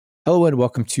Hello and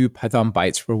welcome to Python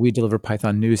Bytes, where we deliver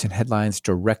Python news and headlines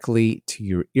directly to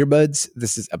your earbuds.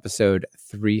 This is episode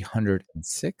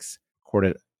 306,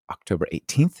 recorded October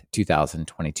 18th,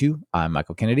 2022. I'm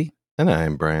Michael Kennedy. And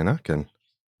I'm Brian Ocken.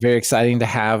 Very exciting to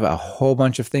have a whole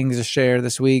bunch of things to share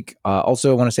this week.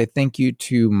 Also, I want to say thank you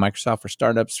to Microsoft for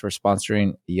Startups for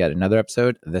sponsoring yet another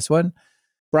episode, this one.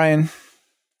 Brian,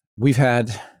 we've had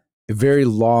a very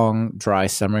long, dry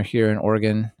summer here in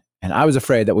Oregon, and I was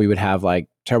afraid that we would have like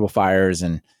terrible fires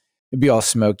and it'd be all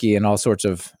smoky and all sorts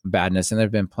of badness. And there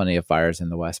have been plenty of fires in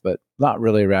the West, but not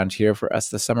really around here for us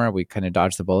this summer. We kind of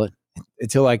dodged the bullet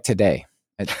until like today.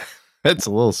 It's a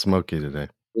little smoky today.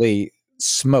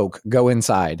 Smoke, go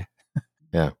inside.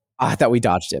 Yeah. I thought we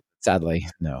dodged it. Sadly,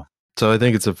 no. So I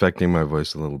think it's affecting my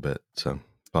voice a little bit. So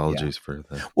apologies for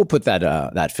that. We'll put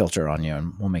that filter on you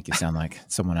and we'll make you sound like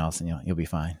someone else and you'll be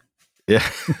fine. Yeah.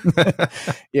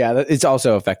 Yeah, it's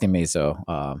also affecting me. So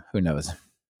who knows?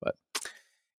 But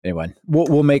anyway,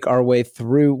 we'll make our way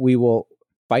through. We will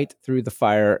fight through the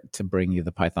fire to bring you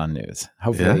the Python news.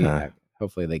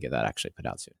 Hopefully they get that actually put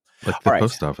out soon. Like the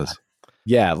post office.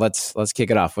 Yeah, let's kick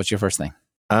it off. What's your first thing?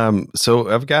 So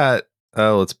I've got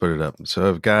let's put it up. So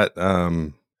I've got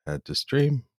add to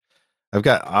stream. I've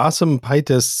got awesome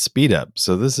PyTest speed up.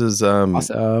 So this is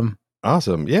awesome.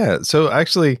 Yeah. So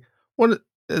actually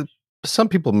some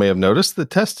people may have noticed the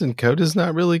test and code is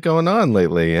not really going on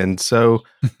lately. And so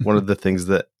one of the things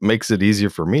that makes it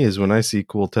easier for me is when I see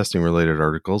cool testing related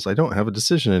articles, I don't have a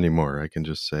decision anymore. I can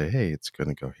just say, hey, it's going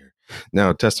to go here.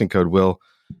 Now, testing code will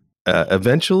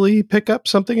eventually pick up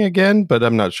something again, but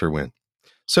I'm not sure when.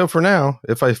 So for now,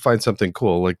 if I find something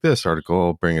cool like this article,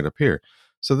 I'll bring it up here.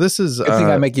 So this is good thing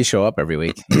I make you show up every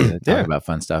week to talk about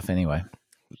fun stuff anyway.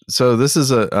 So this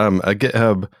is a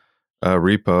GitHub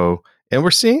repo. And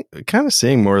we're seeing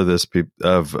more of this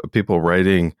of people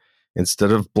writing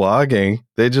instead of blogging.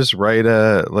 They just write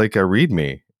a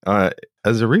README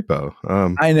as a repo.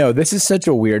 I know this is such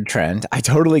a weird trend. I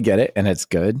totally get it, and it's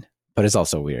good, but it's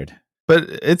also weird. But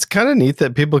it's kind of neat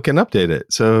that people can update it.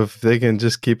 So if they can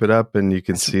just keep it up, and you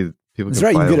can see people. That's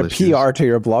right. You get a PR to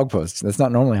your blog post. That's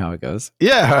not normally how it goes.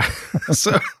 Yeah.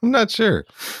 So I'm not sure,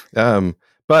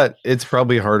 but it's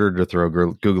probably harder to throw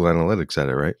Google Analytics at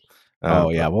it, right?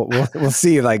 We'll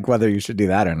see like whether you should do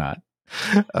that or not.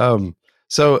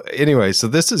 So anyway, so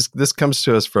this comes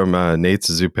to us from Nate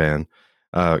Zupan.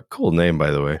 Cool name, by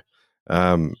the way.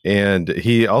 And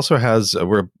he also has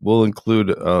we'll include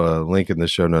a link in the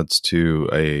show notes to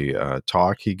a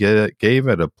talk he gave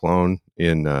at a Plone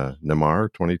in Namar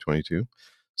 2022.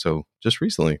 So just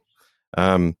recently.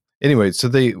 Anyway, so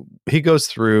he goes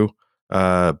through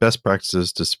best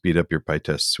practices to speed up your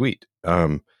PyTest suite.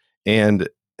 And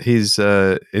he's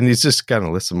just kind of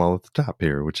lists them all at the top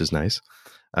here, which is nice.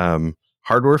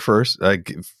 Hardware first.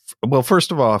 Well,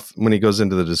 first of all, when he goes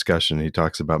into the discussion, he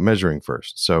talks about measuring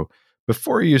first. So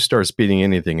before you start speeding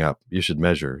anything up, you should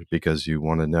measure because you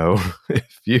want to know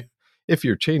if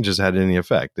your changes had any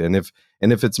effect, and if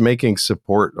it's making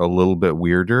support a little bit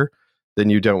weirder,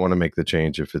 then you don't want to make the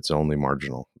change if it's only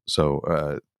marginal.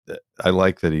 So I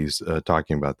like that he's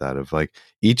talking about that of like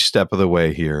each step of the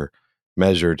way here.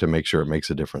 Measure to make sure it makes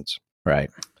a difference. Right.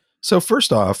 So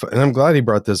first off, and I'm glad he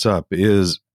brought this up,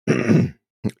 is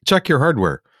check your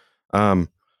hardware.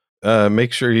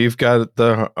 Make sure you've got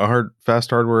the fast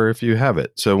hardware if you have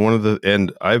it. So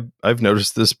and I've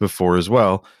noticed this before as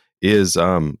well, is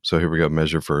so here we go,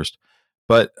 measure first.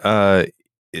 But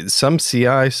some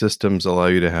CI systems allow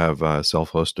you to have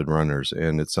self-hosted runners,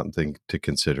 and it's something to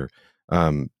consider.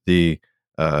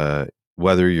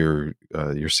 Whether your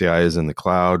CI is in the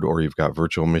cloud or you've got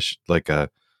virtual like a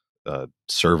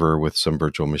server with some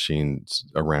virtual machines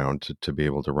around to be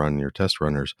able to run your test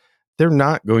runners, they're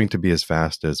not going to be as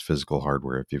fast as physical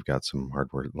hardware if you've got some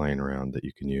hardware lying around that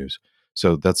you can use.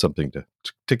 So that's something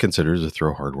to consider, to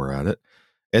throw hardware at it.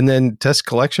 And then test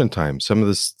collection time. Some of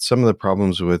the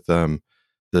problems with the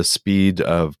speed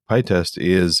of PyTest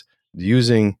is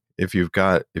using. If you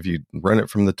run it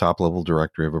from the top level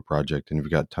directory of a project and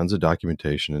you've got tons of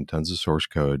documentation and tons of source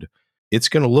code, it's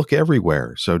going to look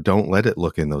everywhere. So don't let it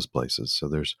look in those places. So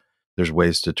there's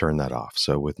ways to turn that off.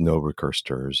 So with no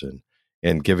recursors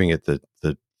and giving it the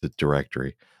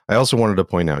directory. I also wanted to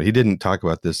point out, he didn't talk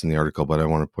about this in the article, but I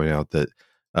want to point out that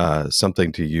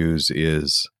something to use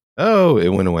is,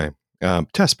 it went away.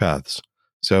 Test paths.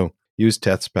 So use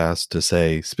test paths to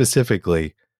say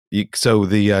specifically. So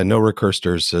the no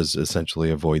recursors says essentially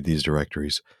avoid these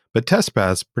directories, but test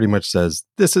paths pretty much says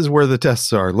this is where the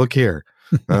tests are. Look here.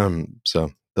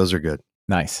 So those are good.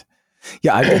 Nice.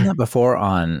 Yeah, I've done that before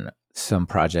on some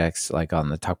projects like on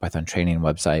the Talk Python training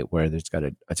website where there's got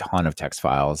a ton of text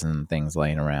files and things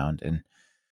laying around. And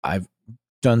I've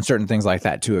done certain things like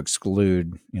that to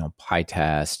exclude,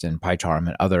 PyTest and PyCharm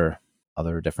and other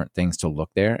different things to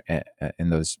look there in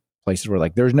those places where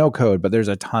like there's no code, but there's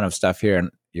a ton of stuff here and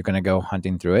you're going to go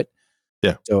hunting through it.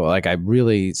 Yeah. So like I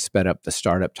really sped up the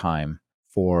startup time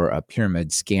for a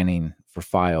pyramid scanning for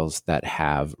files that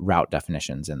have route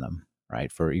definitions in them,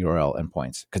 right? For URL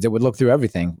endpoints. Because it would look through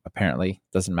everything, apparently.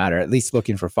 Doesn't matter. At least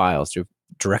looking for files through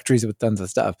directories with tons of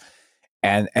stuff.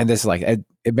 And this is like,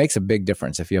 it makes a big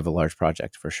difference if you have a large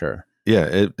project for sure.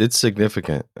 Yeah, it's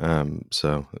significant.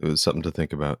 So it was something to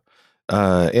think about.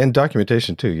 And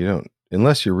documentation too. You don't,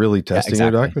 unless you're really testing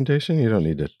your documentation, you don't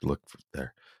need to look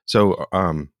there. So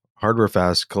hardware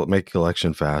fast, make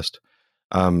collection fast.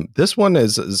 This one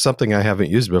is something I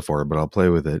haven't used before, but I'll play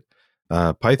with it.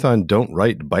 Python don't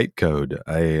write bytecode,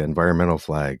 a environmental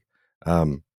flag.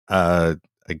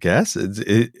 I guess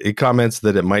it comments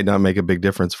that it might not make a big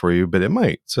difference for you, but it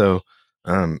might. So,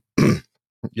 I don't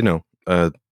know.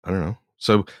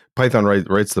 So Python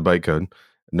writes the bytecode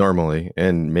normally,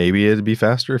 and maybe it'd be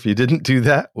faster if you didn't do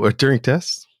that during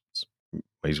tests.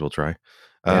 Might as well try.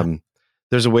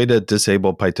 There's a way to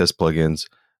disable PyTest plugins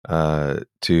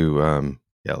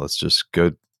let's just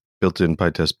go built-in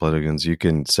PyTest plugins. You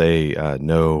can say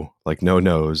no, like no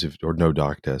nos or no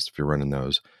doc test if you're running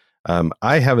those.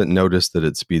 I haven't noticed that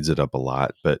it speeds it up a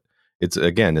lot, but it's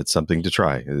something to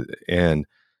try. And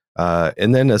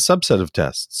then a subset of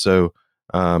tests. So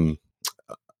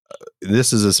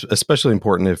this is especially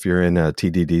important if you're in a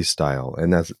TDD style.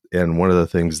 And one of the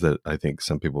things that I think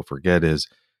some people forget is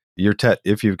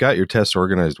if you've got your tests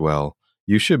organized well,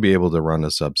 you should be able to run a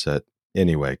subset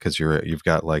anyway, because you've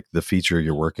got like the feature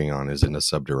you're working on is in a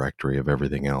subdirectory of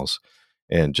everything else,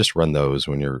 and just run those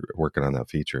when you're working on that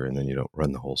feature, and then you don't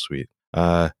run the whole suite.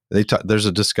 There's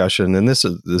a discussion, and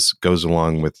this goes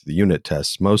along with the unit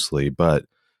tests mostly, but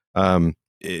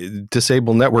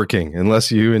disable networking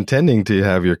unless you're intending to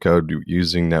have your code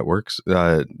using network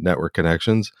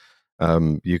connections.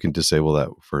 You can disable that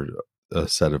for a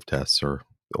set of tests or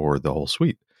the whole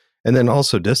suite, and then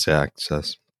also disk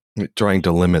access, trying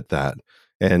to limit that.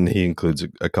 And he includes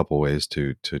a couple ways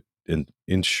to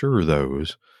ensure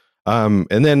those. And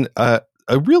then a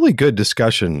really good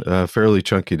discussion, a fairly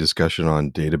chunky discussion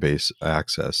on database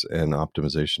access and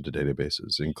optimization to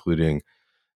databases, including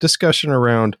discussion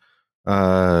around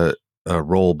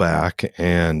rollback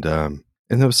and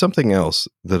there was something else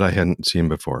that I hadn't seen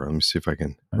before. Let me see if I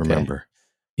can remember.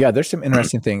 Yeah, there's some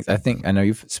interesting things. I know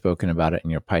you've spoken about it in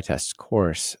your PyTest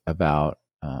course about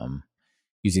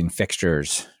using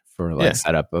fixtures for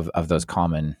setup of those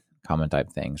common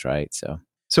type things, right? So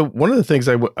one of the things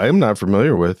I'm not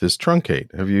familiar with is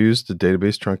truncate. Have you used the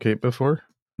database truncate before?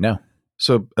 No.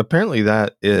 So apparently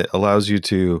that it allows you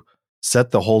to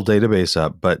set the whole database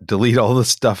up, but delete all the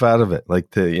stuff out of it, like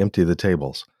to empty the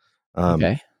tables.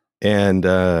 Okay. And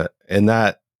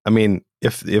that, I mean,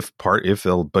 if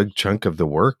a big chunk of the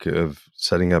work of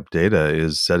setting up data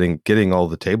is getting all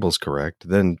the tables correct,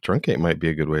 then truncate might be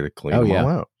a good way to clean them all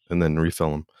out and then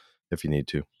refill them if you need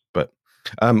to. But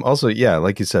also,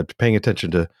 like you said, paying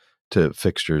attention to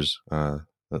fixtures,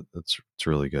 it's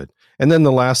really good. And then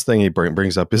the last thing he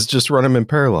brings up is just run them in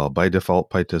parallel. By default,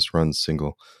 PyTest runs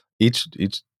single, each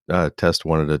test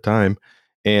one at a time.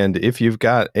 And if you've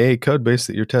got a code base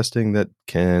that you're testing that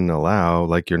can allow,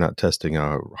 like you're not testing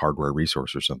a hardware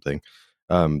resource or something,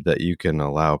 that you can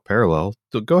allow parallel,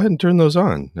 so go ahead and turn those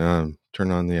on.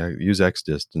 Turn on use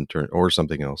XDist and or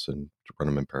something else and run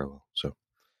them in parallel. So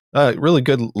really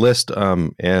good list.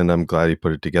 And I'm glad he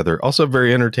put it together. Also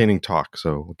very entertaining talk.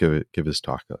 So give his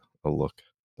talk a look.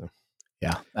 So.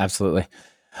 Yeah, absolutely.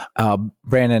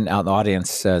 Brandon out in the audience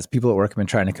says, people at work have been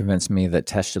trying to convince me that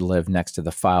tests should live next to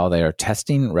the file they are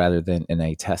testing rather than in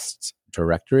a test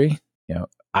directory.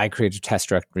 I create a test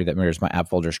directory that mirrors my app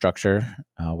folder structure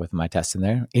with my tests in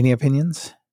there. Any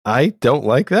opinions? I don't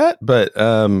like that, but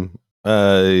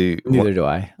neither do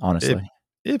I, honestly.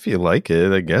 If you like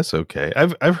it, I guess okay.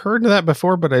 I've heard of that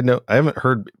before, but I haven't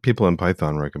heard people in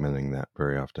Python recommending that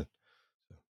very often.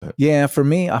 Yeah, for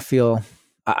me, I feel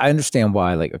I understand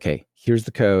why. Like, okay, here's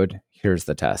the code, here's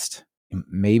the test.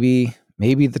 Maybe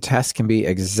the test can be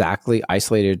exactly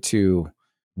isolated to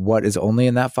what is only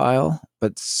in that file,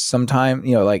 but sometime,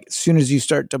 like as soon as you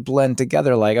start to blend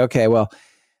together, like, okay, well,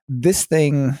 this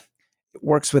thing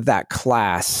works with that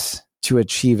class to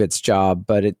achieve its job,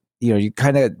 but it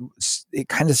kind of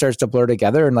starts to blur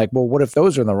together, and like, well, what if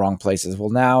those are in the wrong places? Well,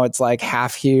 now it's like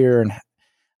half here, and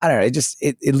I don't know.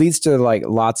 It leads to like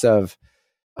lots of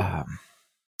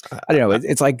I don't know.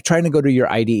 It's like trying to go to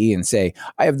your IDE and say,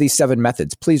 I have these 7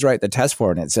 methods. Please write the test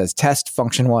for it. And it says test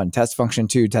function 1, test function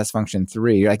 2, test function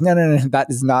 3. You're like, no. That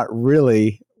is not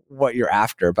really what you're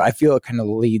after. But I feel it kind of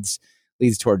leads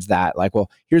towards that. Like, well,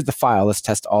 here's the file. Let's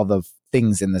test all the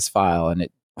things in this file. And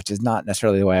which is not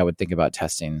necessarily the way I would think about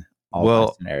testing all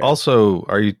well, scenarios. Also,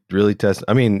 are you really testing?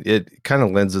 I mean, it kind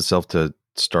of lends itself to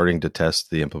starting to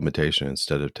test the implementation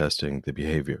instead of testing the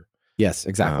behavior. Yes,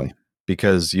 exactly.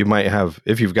 Because you might have,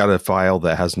 if you've got a file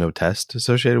that has no test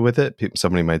associated with it,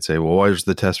 somebody might say, well, where's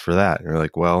the test for that? And you're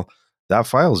like, well, that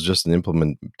file is just an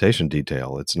implementation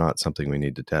detail. It's not something we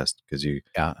need to test because you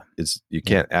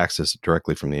can't access it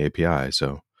directly from the API.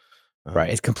 So, right.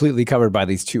 It's completely covered by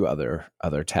these 2 other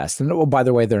tests. And oh, by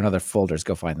the way, they're in other folders.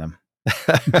 Go find them.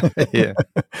 Yeah.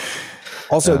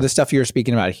 Also, the stuff you're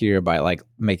speaking about here by like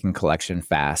making collection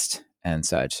fast and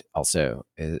such also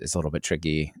is a little bit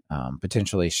tricky.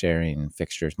 Potentially sharing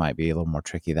fixtures might be a little more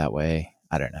tricky that way.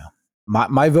 I don't know.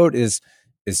 My vote is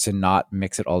to not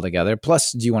mix it all together.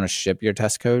 Plus, do you want to ship your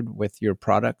test code with your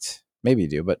product? Maybe you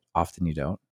do, but often you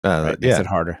don't. Right? It makes it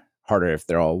harder if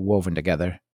they're all woven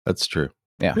together. That's true.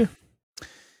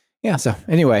 Yeah. So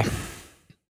anyway,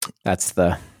 that's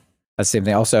the same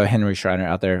thing. Also, Henry Schreiner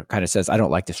out there kind of says, I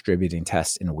don't like distributing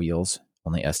tests in wheels,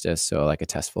 only SDIS. So like a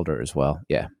test folder as well.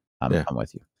 Yeah, I'm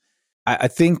with you. I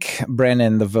think,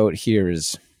 Brandon, the vote here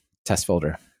is test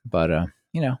folder, but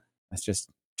that's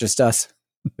just us.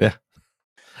 Yeah.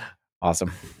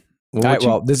 Awesome. All right.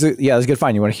 Well, this is good.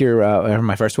 Fine. You want to hear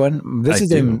my first one? This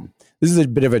is a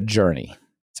bit of a journey.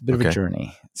 It's a bit of a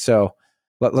journey. So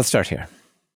let's start here.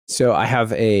 So I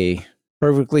have a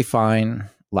perfectly fine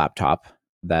laptop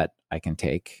that I can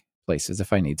take places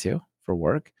if I need to for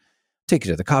work. Take it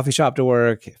to the coffee shop to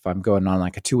work. If I'm going on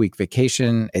like a 2-week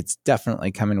vacation, it's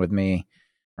definitely coming with me,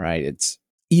 right? It's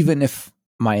even if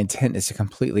my intent is to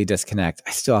completely disconnect,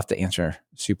 I still have to answer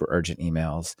super urgent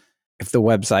emails. If the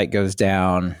website goes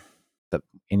down,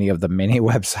 any of the many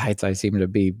websites I seem to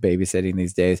be babysitting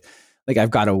these days, like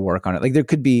I've got to work on it. Like there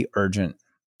could be urgent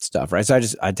stuff, right? So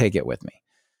I take it with me.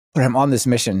 But I'm on this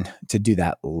mission to do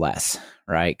that less,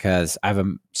 right? Because I have a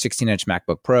 16-inch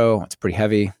MacBook Pro. It's pretty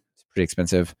heavy. It's pretty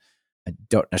expensive. I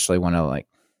don't necessarily want to like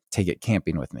take it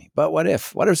camping with me. But what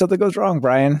if something goes wrong,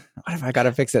 Brian? What if I got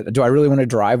to fix it? Do I really want to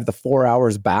drive the 4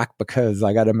 hours back because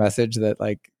I got a message that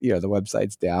like, the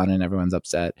website's down and everyone's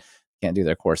upset, can't do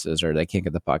their courses or they can't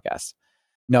get the podcast?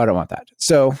 No, I don't want that.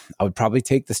 So I would probably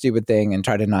take the stupid thing and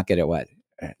try to not get it wet.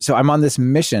 So I'm on this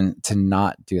mission to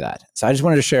not do that. So I just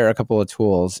wanted to share a couple of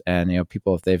tools and,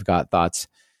 people, if they've got thoughts,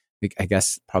 I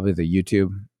guess probably the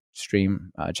YouTube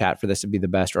stream chat for this would be the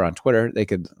best, or on Twitter, they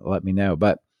could let me know.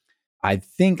 But I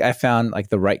think I found like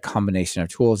the right combination of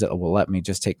tools that will let me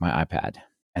just take my iPad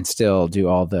and still do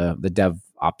all the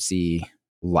DevOpsy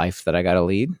life that I got to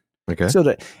lead. Okay. So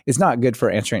that it's not good for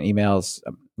answering emails.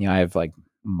 I have like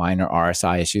minor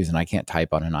RSI issues and I can't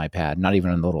type on an iPad, not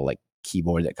even on the little like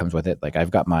keyboard that comes with it. Like I've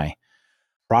got my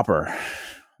proper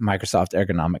Microsoft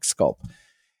ergonomic sculpt,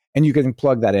 and you can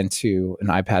plug that into an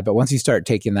iPad. But once you start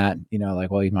taking that, you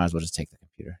might as well just take the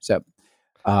computer. So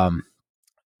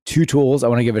 2 tools I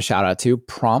want to give a shout out to: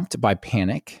 Prompt by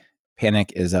Panic.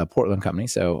 Panic is a Portland company,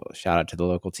 so shout out to the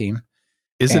local team.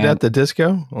 Is it at the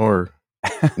disco or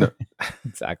no?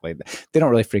 Exactly. They don't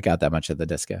really freak out that much at the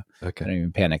disco. Okay. I don't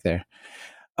even panic there.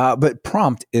 But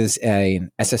Prompt is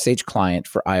an SSH client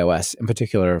for iOS, in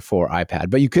particular for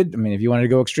iPad. But you could, if you wanted to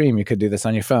go extreme, you could do this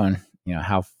on your phone.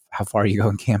 How far are you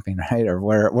going camping, right? Or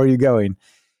where are you going?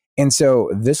 And so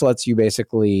this lets you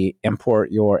basically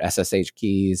import your SSH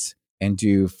keys and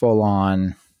do full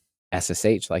on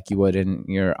SSH like you would in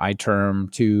your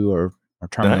iTerm 2 or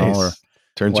terminal. Nice. Or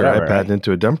turns whatever, your iPad right?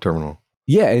 into a dump terminal.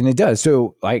 Yeah, and it does.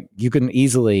 So like you can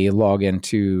easily log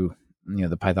into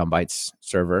the Python Bytes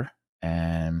server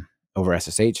and over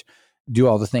SSH, do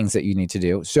all the things that you need to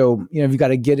do. So, you've got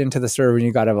to get into the server and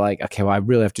you got to like, okay, well, I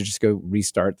really have to just go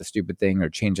restart the stupid thing or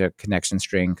change a connection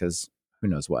string because who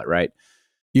knows what, right?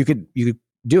 You could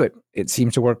do it. It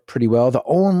seems to work pretty well. The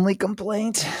only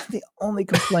complaint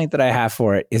that I have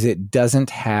for it is it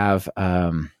doesn't have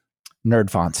nerd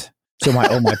fonts. So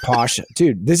my posh,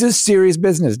 dude, this is serious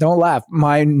business. Don't laugh.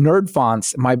 My nerd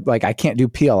fonts, I can't do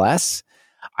PLS.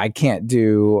 I can't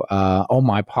do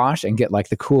my posh and get like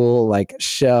the cool like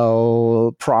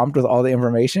shell prompt with all the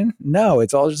information. No,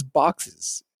 it's all just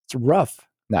boxes. It's rough.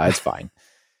 No, it's fine.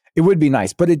 It would be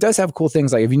nice, but it does have cool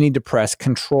things like if you need to press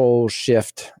Control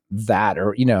Shift that,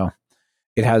 or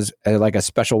it has like a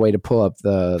special way to pull up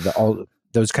the all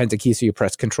those kinds of keys. So you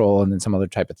press Control and then some other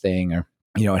type of thing, or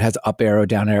it has up arrow,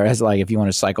 down arrow. It has like if you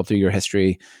want to cycle through your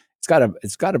history. It's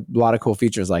got a lot of cool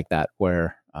features like that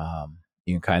where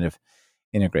you can kind of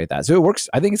integrate that. So it works.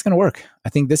 I think it's going to work. I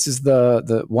think this is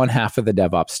the one half of the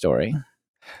DevOps story.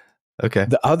 Okay.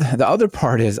 The other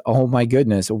part is, oh my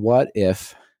goodness, what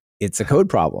if it's a code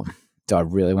problem? Do I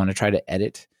really want to try to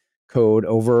edit code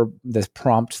over this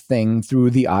prompt thing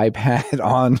through the iPad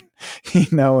on,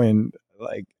 in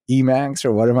like Emacs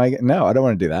or what am I? No, I don't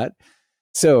want to do that.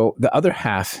 So the other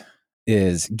half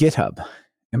is GitHub,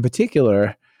 in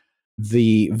particular,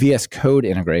 the VS Code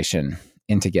integration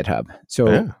into GitHub.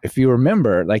 So if you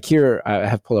remember, like here, I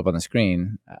have pulled up on the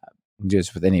screen,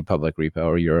 just with any public repo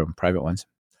or your own private ones.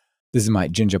 This is my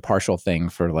Jinja partial thing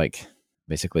for like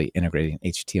basically integrating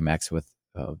HTMX with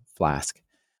Flask.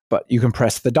 But you can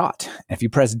press the dot. If you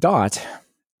press dot,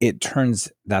 it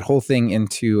turns that whole thing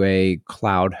into a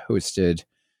cloud hosted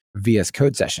VS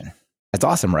Code session. That's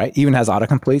awesome, right? Even has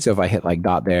autocomplete. So if I hit like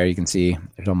dot there, you can see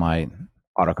it's on my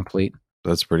autocomplete.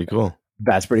 That's pretty cool.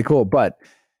 That's pretty cool. But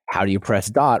how do you press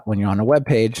dot when you're on a web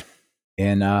page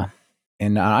in an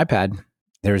iPad?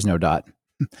 There is no dot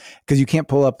because you can't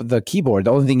pull up the keyboard.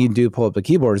 The only thing you can do to pull up the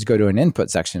keyboard is go to an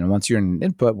input section. And once you're in an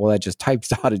input, well, that just types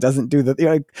dot. It doesn't do the,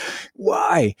 you're like,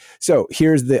 why? So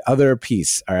here's the other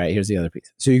piece. All right, here's the other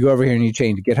piece. So you go over here and you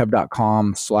change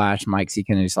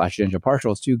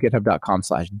github.com/MikeCKennedy/JinjaPartials to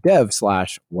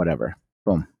github.com/dev/whatever.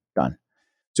 Boom, done.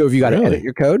 So if you got to edit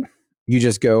your code, you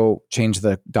just go change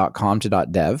the .com to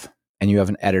 .dev and you have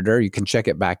an editor. You can check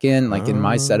it back in. Like in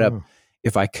my setup,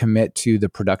 if I commit to the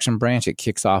production branch, it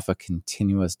kicks off a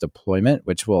continuous deployment,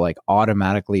 which will like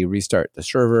automatically restart the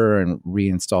server and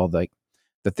reinstall like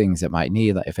the things it might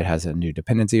need, like if it has a new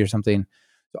dependency or something.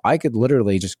 So I could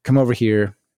literally just come over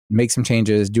here, make some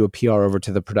changes, do a PR over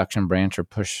to the production branch or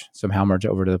push some Helm merge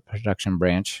over to the production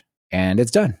branch, and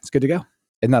it's done. It's good to go.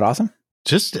 Isn't that awesome?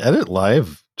 Just edit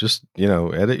live. Just,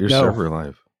 edit your server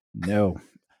live. No.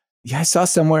 Yeah, I saw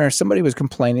somewhere somebody was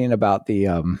complaining about the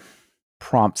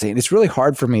prompt saying it's really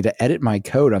hard for me to edit my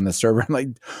code on the server. I'm like,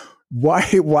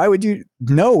 why would you?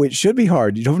 No, it should be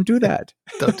hard. You don't do that.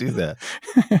 Don't do that.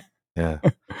 Yeah.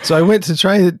 So I went to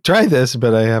try this,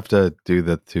 but I have to do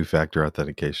the 2-factor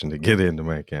authentication to get into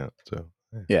my account. So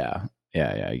yeah,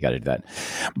 you got to do that.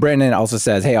 Brandon also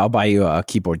says, hey, I'll buy you a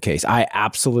keyboard case. I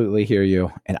absolutely hear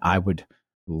you. And I would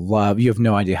love, you have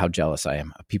no idea how jealous I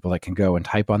am of people that can go and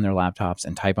type on their laptops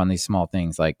and type on these small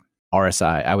things like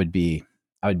RSI. I would be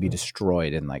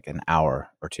destroyed in like an hour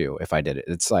or two if I did it.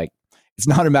 It's like, it's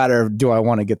not a matter of do I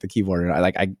want to get the keyboard or not.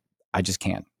 Like I just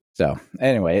can't. So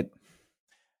anyway,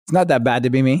 it's not that bad to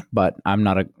be me, but I'm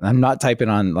not typing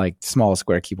on like small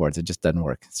square keyboards. It just doesn't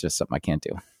work. It's just something I can't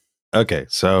do. Okay.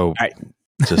 So all right.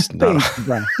 Just not.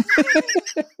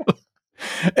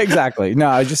 Exactly. No,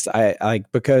 I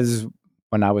like, because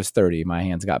when I was 30, my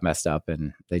hands got messed up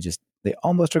and they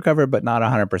almost recovered, but not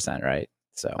 100%. Right.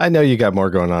 So I know you got more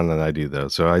going on than I do though.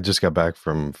 So I just got back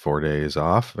from 4 days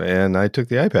off and I took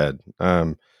the iPad.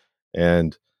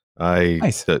 And I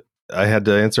had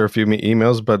to answer a few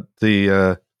emails, but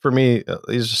for me,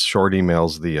 these just short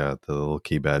emails, the little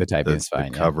keypad, the typing is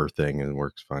fine, cover thing, and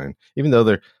works fine. Even though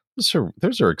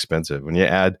those are expensive. When you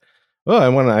add, I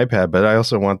want an iPad, but I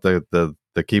also want the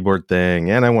keyboard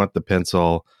thing, and I want the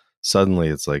pencil. Suddenly,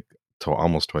 it's like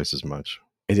almost twice as much.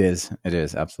 It is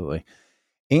absolutely.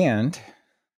 And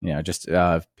just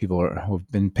people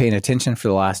who've been paying attention for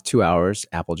the last 2 hours,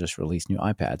 Apple just released new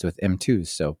iPads with M2s,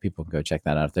 so people can go check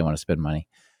that out if they want to spend money.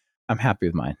 I'm happy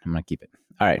with mine. I'm going to keep it.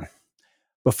 All right.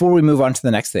 Before we move on to the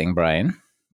next thing, Brian,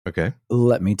 okay,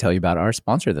 let me tell you about our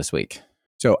sponsor this week.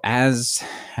 So as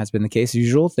has been the case as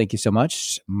usual, thank you so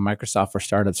much. Microsoft for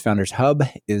Startups Founders Hub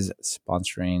is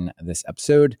sponsoring this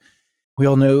episode. We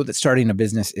all know that starting a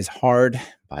business is hard.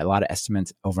 By a lot of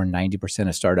estimates, over 90%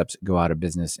 of startups go out of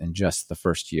business in just the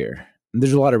first year. And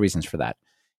there's a lot of reasons for that.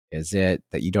 Is it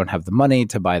that you don't have the money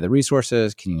to buy the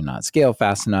resources? Can you not scale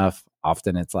fast enough?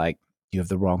 Often it's like you have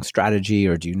the wrong strategy,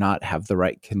 or do you not have the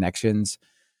right connections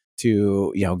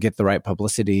to get the right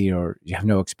publicity, or you have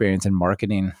no experience in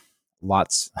marketing.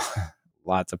 Lots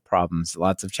of problems,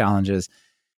 lots of challenges.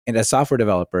 And as software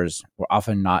developers, we're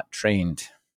often not trained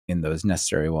in those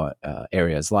necessary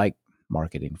areas like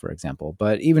marketing, for example.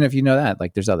 But even if you know that,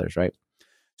 like there's others, right?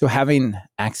 So having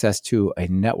access to a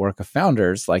network of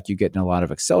founders like you get in a lot of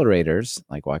accelerators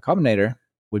like Y Combinator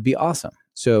would be awesome.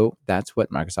 So that's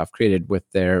what Microsoft created with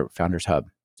their Founders Hub.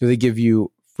 So they give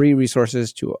you free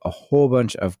resources to a whole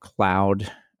bunch of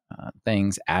cloud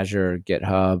things, Azure,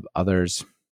 GitHub, others,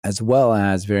 as well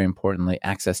as, very importantly,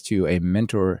 access to a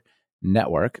mentor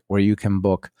network where you can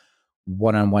book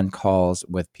one-on-one calls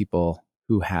with people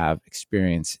who have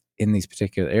experience in these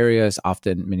particular areas.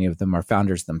 Often, many of them are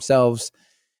founders themselves.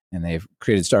 and they've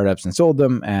created startups and sold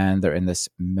them, and they're in this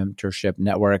mentorship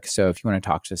network. So if you want to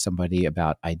talk to somebody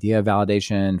about idea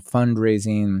validation,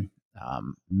 fundraising,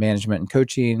 management and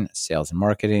coaching, sales and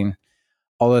marketing,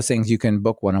 all those things, you can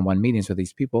book one-on-one meetings with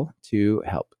these people to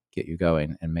help get you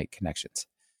going and make connections.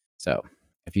 So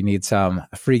if you need some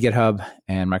free GitHub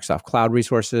and Microsoft Cloud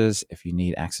resources, if you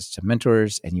need access to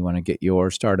mentors and you want to get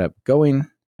your startup going,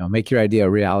 make your idea a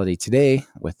reality today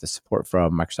with the support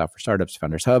from Microsoft for Startups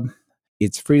Founders Hub.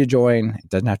 It's free to join. It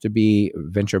doesn't have to be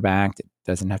venture backed. It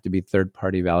doesn't have to be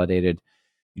third-party validated.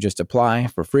 You just apply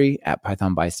for free at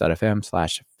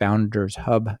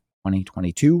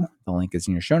pythonbytes.fm/foundershub2022. The link is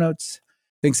in your show notes.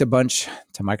 Thanks a bunch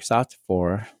to Microsoft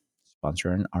for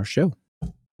sponsoring our show.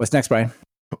 What's next, Brian?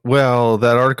 Well,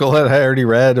 that article that I already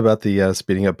read about the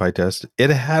speeding up PyTest, it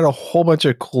had a whole bunch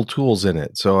of cool tools in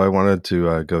it. So I wanted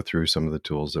to go through some of the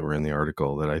tools that were in the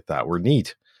article that I thought were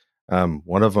neat.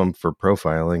 One of them for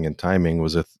profiling and timing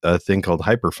was a thing called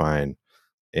Hyperfine.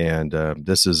 And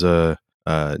this is I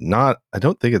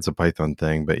don't think it's a Python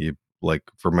thing, but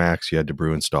for Macs, you had to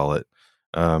brew install it.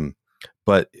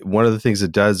 But one of the things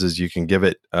it does is you give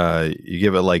it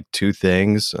like two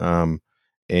things, and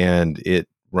it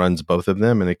runs both of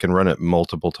them, and it can run it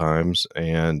multiple times,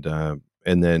 and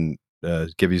then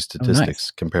give you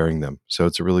statistics comparing them. So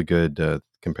it's a really good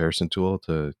comparison tool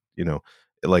to,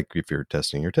 like if you're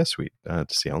testing your test suite to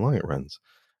see how long it runs.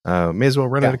 May as well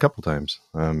run it a couple times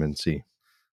and see.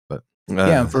 But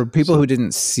for people who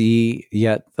didn't see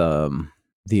yet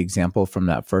the example from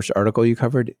that first article you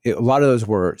covered, a lot of those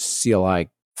were CLI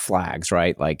flags,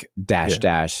 right? Like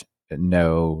dash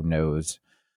knows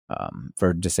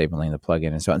for disabling the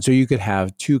plugin and so on. So you could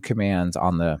have two commands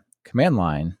on the command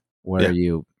line where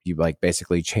you like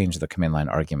basically change the command line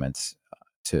arguments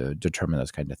to determine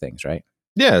those kind of things, right?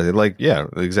 Yeah,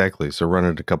 exactly. So run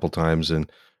it a couple times and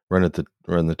run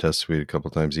the test suite a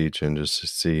couple times each, and just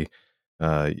see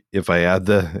if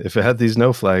it had these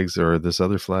no flags or this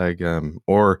other flag,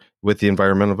 or with the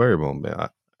environmental variable.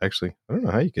 Actually, I don't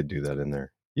know how you could do that in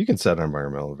there. You can set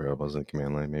environmental variables in the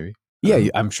command line, maybe. Yeah,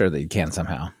 I'm sure that you can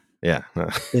somehow. Yeah.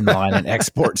 Inline an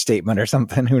export statement or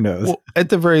something. Who knows? Well, at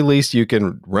the very least, you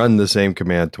can run the same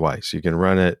command twice. You can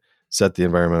run it, set the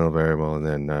environmental variable, and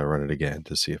then run it again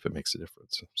to see if it makes a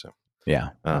difference. So yeah.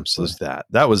 So there's that.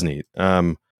 That was neat.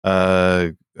 I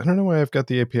don't know why I've got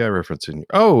the API reference in here.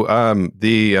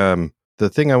 The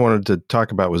thing I wanted to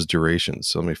talk about was durations.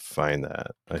 So let me find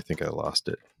that. I think I lost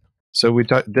it. So we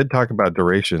did talk about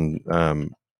durations. Oh,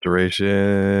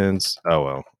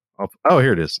 well.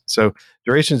 Here it is. So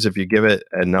durations, if you give it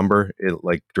a number,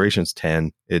 like duration's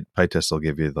 10, PyTest will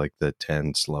give you like the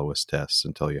 10 slowest tests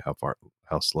and tell you how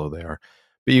slow they are.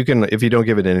 But you can, if you don't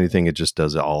give it anything, it just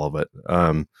does all of it.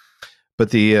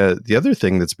 But the other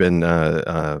thing that's been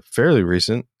fairly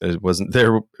recent, it wasn't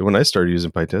there when I started using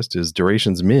PyTest, is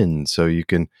durations min. So you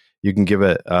can give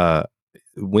it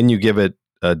when you give it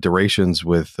durations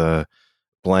with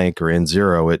blank or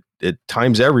n0, it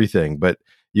times everything, but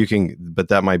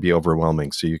that might be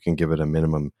overwhelming. So you can give it a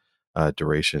minimum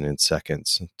duration in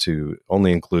seconds to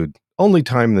only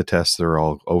time the tests that are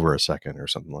all over a second or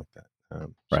something like that.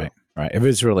 Right. If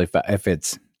it's really if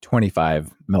it's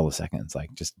 25 milliseconds,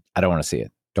 like just I don't want to see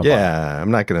it.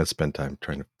 I'm not going to spend time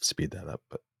trying to speed that up,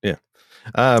 but yeah.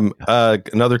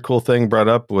 Another cool thing brought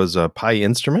up was a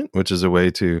PyInstrument, which is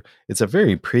it's a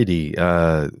very pretty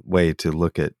way to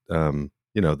look at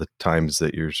the times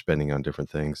that you're spending on different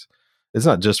things. It's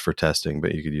not just for testing,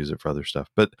 but you could use it for other stuff.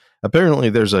 But apparently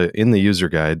in the user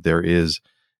guide, there is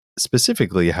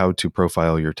specifically how to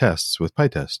profile your tests with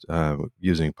PyTest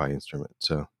using PyInstrument.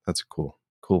 So that's a cool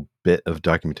bit of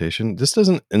documentation. This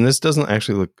doesn't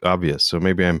actually look obvious. So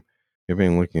maybe I'm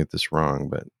looking at this wrong,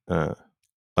 but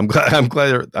I'm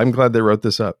glad they wrote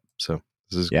this up. So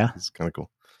this is kind of cool.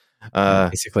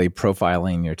 Basically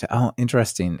profiling your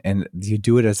interesting. And you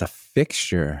do it as a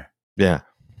fixture. Yeah.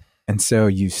 And so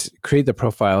you create the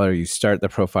profiler, you start the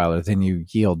profiler, then you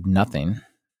yield nothing,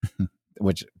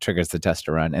 which triggers the test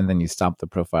to run, and then you stop the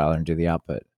profiler and do the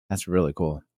output. That's really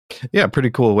cool. Yeah, pretty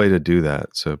cool way to do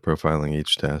that. So profiling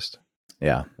each test.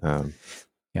 Yeah.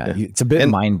 It's a bit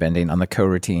mind-bending on the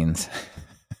coroutines.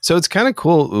 So it's kind of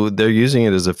cool. They're using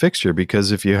it as a fixture,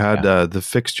 because if you had the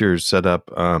fixture set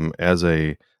up as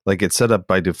it's set up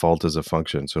by default as a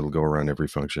function, so it'll go around every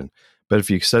function. But if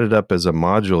you set it up as a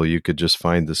module, you could just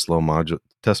find the slow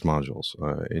test modules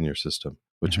in your system,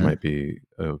 which might be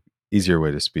a easier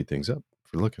way to speed things up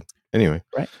for looking. Anyway,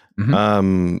 right. I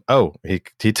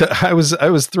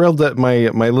was thrilled that my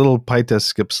little PyTest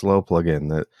skip slow plugin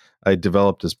that I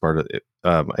developed as part of it.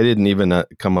 I didn't even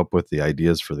come up with the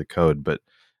ideas for the code, but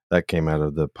that came out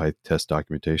of the PyTest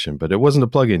documentation, but it wasn't a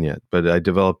plugin yet. But I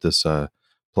developed this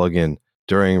plugin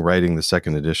during writing the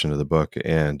second edition of the book,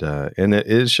 and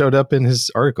it showed up in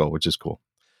his article, which is cool.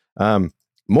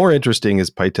 More interesting is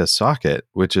PyTest Socket,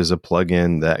 which is a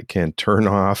plugin that can turn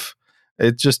off.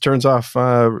 It just turns off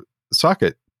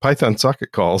socket Python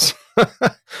socket calls,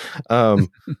 and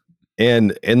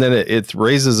then it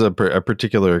raises a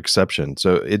particular exception.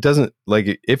 So it doesn't,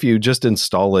 like, if you just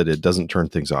install it, it doesn't turn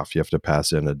things off. You have to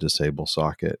pass in a disable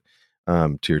socket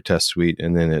to your test suite,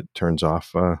 and then it turns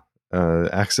off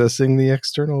accessing the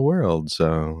external world.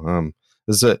 So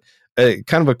this is a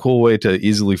kind of a cool way to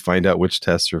easily find out which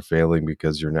tests are failing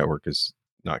because your network is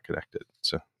not connected.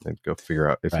 So then go figure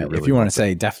out if you want to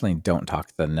say definitely don't talk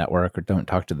to the network or don't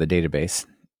talk to the database,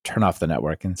 turn off the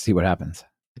network and see what happens.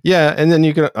 Yeah, and then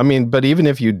you can, but even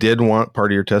if you did want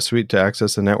part of your test suite to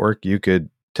access the network, you could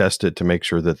test it to make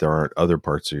sure that there aren't other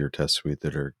parts of your test suite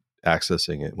that are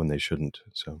accessing it when they shouldn't.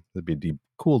 So that'd be a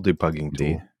cool debugging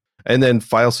tool. And then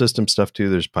file system stuff too.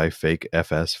 There's PyFake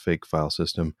FS, fake file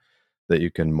system, that you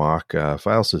can mock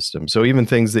file system. So even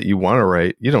things that you want to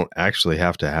write, you don't actually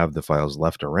have to have the files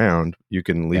left around. You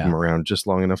can leave them around just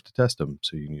long enough to test them.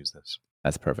 So you can use this.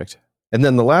 That's perfect. And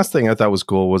then the last thing I thought was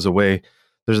cool was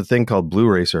there's a thing called Blue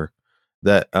Racer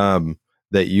that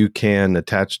you can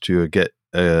attach to a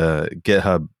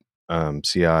GitHub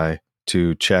CI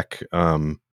to check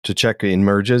in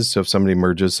merges. So if somebody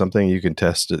merges something, you can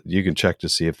test it. You can check to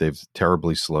see if they've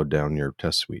terribly slowed down your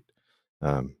test suite.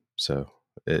 So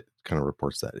it kind of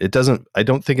reports that. It doesn't, I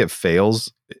don't think it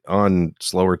fails on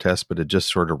slower tests, but it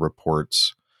just sort of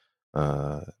reports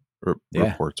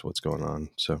reports what's going on.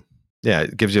 So yeah,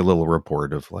 it gives you a little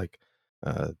report of like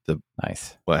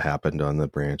what happened on the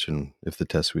branch and if the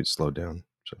test suite slowed down.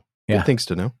 So good things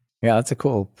to know. Yeah, that's a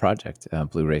cool project,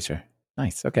 Blue Racer.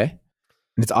 Nice. Okay.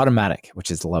 And it's automatic,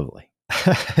 which is lovely.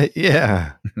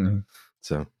 Yeah.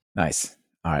 So nice.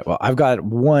 All right. Well, I've got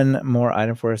one more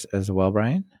item for us as well,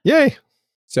 Brian. Yay.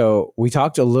 So we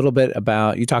talked a little bit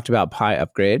you talked about Pi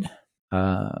Upgrade,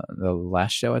 the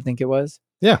last show, I think it was.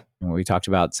 Yeah. And we talked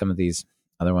about some of these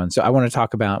other ones. So I'm going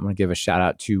to give a shout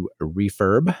out to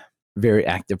Refurb, very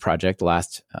active project,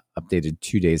 last updated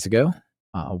 2 days ago,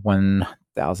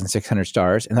 1,600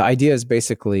 stars. And the idea is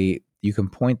basically you can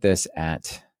point this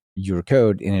at your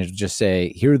code and it'll just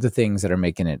say, here are the things that are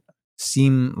making it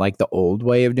seem like the old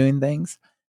way of doing things.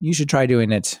 You should try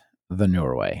doing it the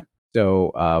newer way.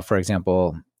 So, for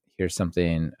example, here's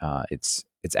something. It's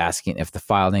asking if the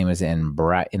file name is in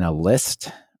a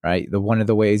list, right? One of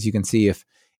the ways you can see if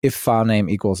file name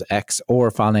equals X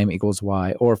or file name equals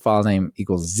Y or file name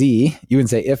equals Z, you can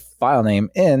say if file name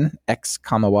in X,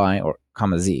 comma Y or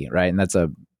comma Z, right? And that's a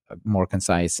more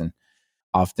concise and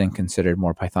often considered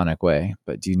more Pythonic way.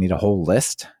 But do you need a whole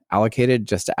list allocated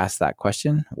just to ask that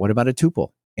question? What about a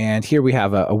tuple? And here we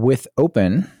have a with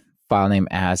open file name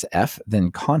as F,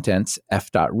 then contents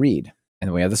f.read. And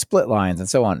then we have the split lines and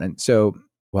so on. And so,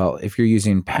 well, if you're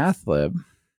using pathlib,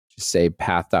 just say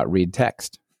path.read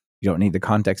text. You don't need the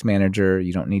context manager.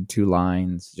 You don't need 2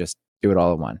 lines. Just do it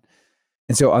all in one.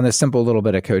 And so on this simple little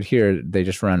bit of code here, they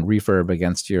just run refurb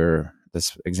against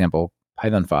this example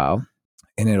Python file.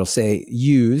 And it'll say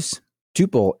use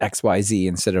tuple XYZ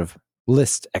instead of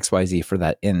list XYZ for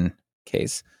that in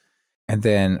case. And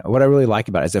then what I really like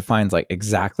about it is it finds like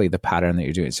exactly the pattern that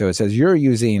you're doing. So it says you're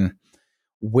using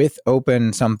with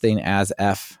open something as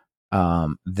F,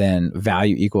 then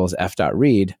value equals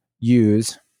F.read,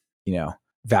 use,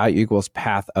 value equals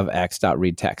path of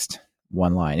X.read text,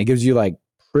 one line. It gives you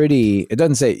it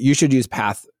doesn't say you should use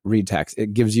path read text.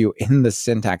 It gives you in the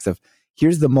syntax of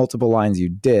here's the multiple lines you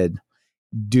did,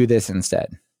 do this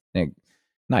instead.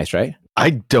 Nice, right? I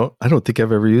don't think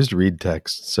I've ever used read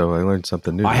text, so I learned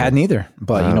something new. I hadn't either,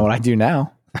 but you know what I do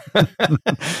now?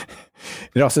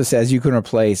 It also says you can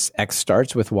replace X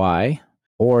starts with Y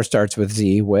or starts with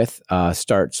Z with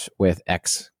starts with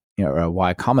X,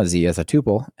 Y comma Z as a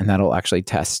tuple, and that'll actually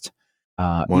test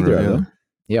either of them.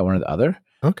 Yeah, one or the other.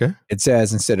 Okay. It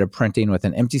says instead of printing with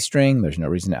an empty string, there's no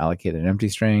reason to allocate an empty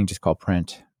string. Just call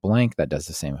print blank. That does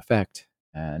the same effect.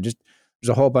 And just there's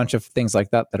a whole bunch of things like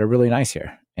that are really nice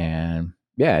here. And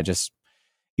yeah,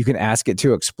 you can ask it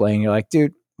to explain. You're like,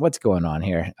 dude, what's going on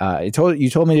here? You told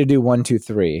me to do 1, 2,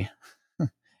 3.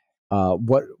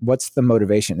 What's the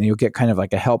motivation? And you'll get kind of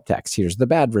like a help text. Here's the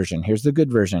bad version. Here's the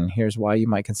good version. Here's why you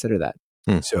might consider that.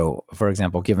 So, for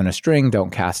example, given a string,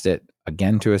 don't cast it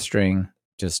again to a string.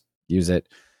 Just use it.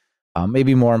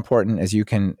 Maybe more important is you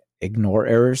can ignore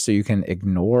errors. So you can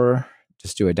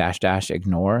just do a --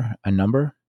 ignore a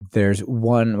number. There's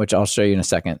one, which I'll show you in a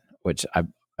second, which I've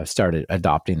started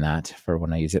adopting that for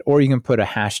when I use it. Or you can put a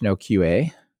 #no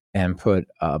QA and put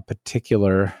a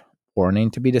particular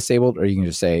warning to be disabled, or you can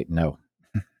just say, no,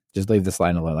 just leave this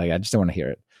line alone. Like, I just don't want to hear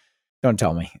it. Don't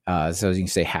tell me. So you can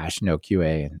say hash no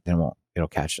QA, and then it'll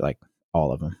catch like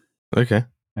all of them. Okay.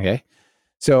 Okay.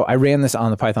 So I ran this on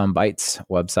the Python Bytes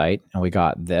website, and we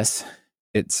got this.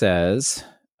 It says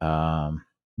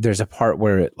there's a part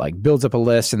where it like builds up a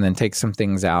list and then takes some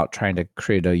things out, trying to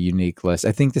create a unique list.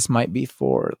 I think this might be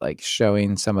for like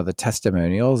showing some of the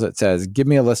testimonials. It says, give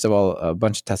me a list of a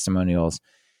bunch of testimonials,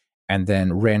 and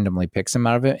then randomly pick some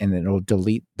out of it, and then it'll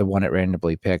delete the one it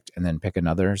randomly picked and then pick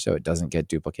another so it doesn't get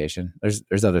duplication.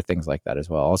 There's other things like that as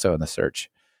well, also in the search.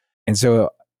 And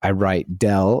so I write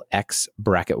del x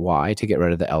bracket y to get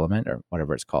rid of the element or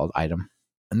whatever it's called, item.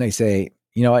 And they say,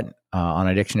 you know what, on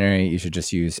a dictionary, you should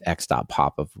just use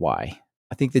x.pop of y.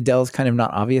 I think the del is kind of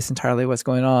not obvious entirely what's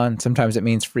going on. Sometimes it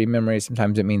means free memory.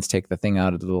 Sometimes it means take the thing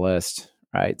out of the list,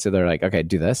 right? So they're like, okay,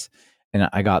 do this. And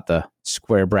I got the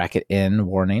square bracket in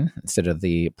warning instead of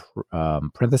the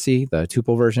parenthesis, the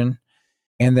tuple version.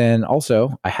 And then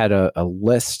also I had a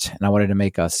list, and I wanted to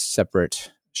make a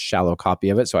separate shallow copy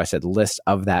of it. So I said list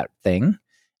of that thing. And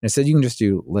it said you can just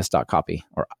do list.copy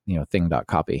or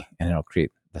thing.copy, and it'll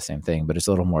create the same thing, but it's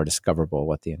a little more discoverable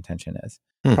what the intention is.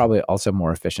 Probably also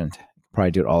more efficient.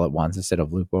 Probably do it all at once instead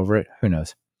of loop over it. Who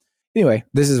knows? Anyway,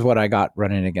 this is what I got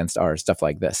running against R, stuff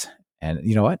like this. And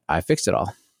you know what? I fixed it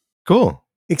all. Cool.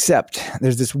 Except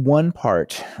there's this one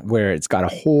part where it's got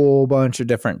a whole bunch of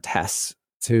different tests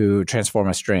to transform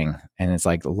a string. And it's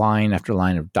like line after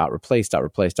line of dot replace, dot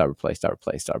replace, dot replace, dot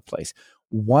replace, dot replace.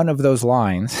 One of those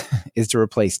lines is to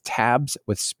replace tabs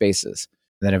with spaces.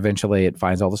 And then eventually it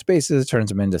finds all the spaces, turns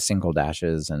them into single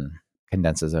dashes and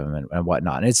condenses them and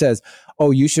whatnot. And it says,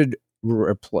 oh, you should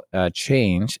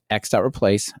change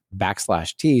x.replace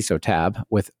 \t, so tab,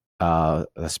 with a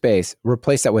space,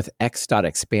 replace that with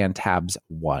x.expand tabs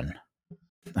 1.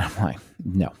 I'm like,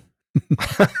 no.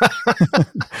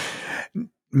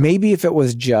 Maybe if it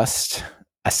was just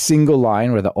a single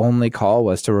line where the only call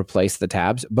was to replace the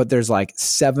tabs, but there's like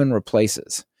 7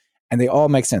 replaces and they all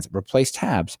make sense. Replace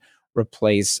tabs,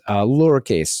 replace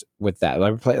lowercase with that,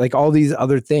 like all these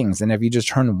other things. And if you just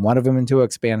turn one of them into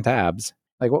expand tabs,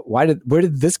 like where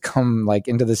did this come like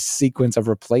into the sequence of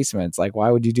replacements? Like,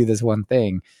 why would you do this one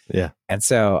thing? Yeah. And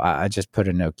so I just put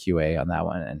a no QA on that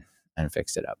one and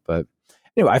fixed it up. But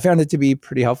anyway, I found it to be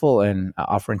pretty helpful and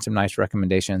offering some nice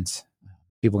recommendations.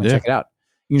 People can check it out.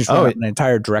 You can just run an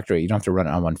entire directory. You don't have to run it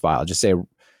on one file. Just say,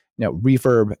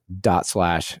 refurb./go.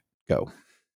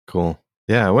 Cool.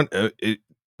 Yeah.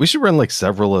 We should run like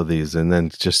several of these and then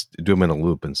just do them in a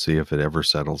loop and see if it ever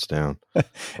settles down.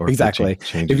 Or exactly.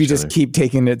 If you just keep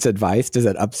taking its advice, does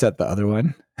it upset the other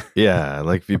one? Yeah.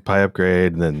 Like if you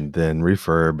PyUpgrade and then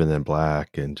refurb and then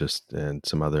black and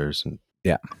some others and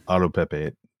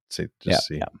autopepe. See.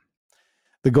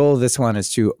 The goal of this one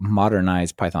is to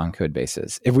modernize Python code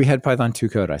bases. If we had Python 2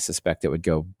 code, I suspect it would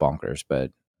go bonkers,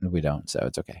 but we don't, so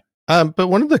it's okay. But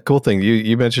one of the cool things,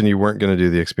 you mentioned you weren't going to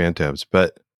do the expand tabs,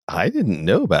 but I didn't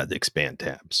know about the expand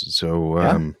tabs.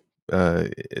 So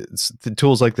the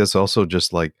tools like this also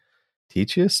just like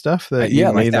teach you stuff that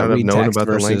you may not have known about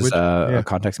the language. A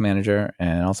context manager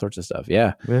and all sorts of stuff.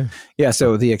 Yeah.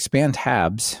 So the expand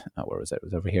tabs, where was it? It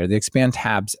was over here. The expand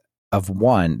tabs of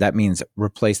 1, that means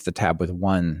replace the tab with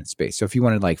 1 space. So if you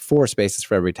wanted like 4 spaces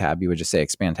for every tab, you would just say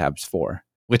expand tabs 4.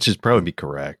 Which is probably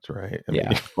correct, right? I mean,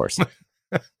 of course.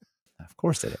 Of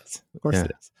course it is. Of course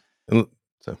it is.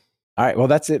 So, all right. Well,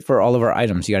 that's it for all of our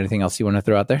items. You got anything else you want to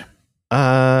throw out there?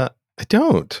 I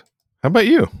don't. How about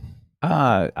you?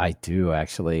 I do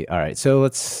actually. All right. So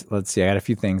let's see. I got a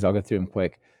few things. I'll go through them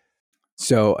quick.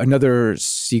 So another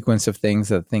sequence of things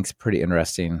that I think's pretty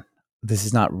interesting. This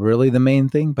is not really the main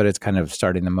thing, but it's kind of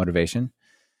starting the motivation.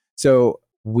 So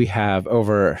we have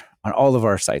over on all of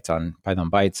our sites on Python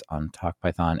Bytes, on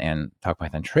TalkPython and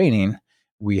TalkPython Training,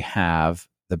 we have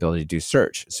the ability to do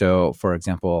search. So for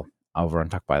example, over on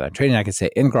TalkPython Training, I could say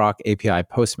ngrok API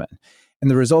Postman. And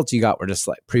the results you got were just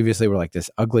like previously were like this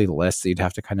ugly list that you'd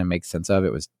have to kind of make sense of.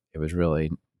 It was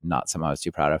really not something I was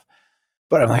too proud of.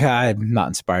 But I'm like, I'm not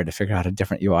inspired to figure out a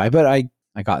different UI. But I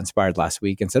got inspired last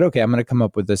week and said, okay, I'm going to come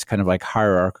up with this kind of like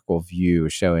hierarchical view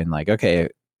showing like, okay,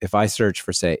 if I search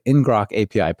for, say, ngrok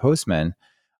API Postman,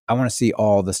 I want to see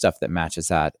all the stuff that matches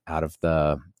that out of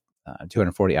the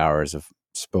 240 hours of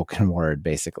spoken word,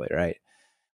 basically, right?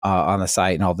 On the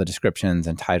site and all the descriptions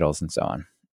and titles and so on.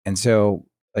 And so,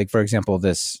 like, for example,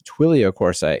 this Twilio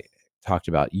course I talked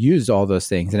about used all those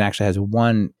things and actually has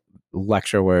one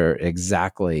lecture where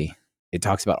exactly it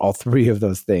talks about all 3 of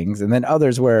those things. And then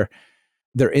others where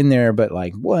they're in there, but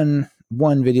like one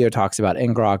video talks about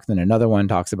ngrok, then another one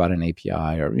talks about an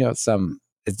API or, some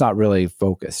it's not really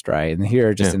focused, right? And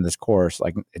here, just Yeah. in this course,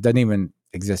 like it doesn't even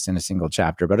exist in a single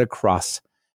chapter, but across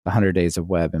the 100 days of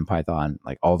web in Python,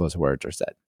 like all those words are said.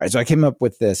 All right, so I came up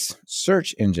with this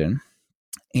search engine,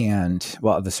 and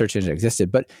well, the search engine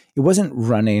existed, but it wasn't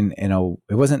running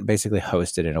it wasn't basically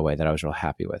hosted in a way that I was real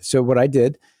happy with. So what I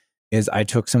did is I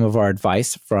took some of our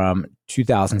advice from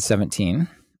 2017.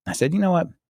 I said, you know what?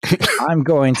 I'm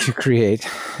going to create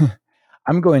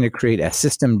a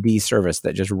system D service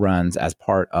that just runs as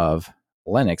part of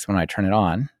Linux when I turn it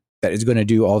on, that is going to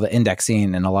do all the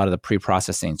indexing and a lot of the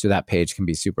pre-processing, so that page can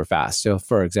be super fast. So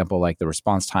for example, like the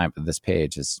response time of this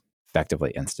page is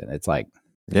effectively instant. It's like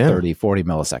 30, 40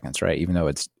 milliseconds, right? Even though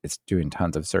it's doing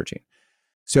tons of searching.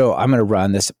 So I'm going to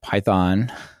run this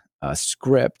Python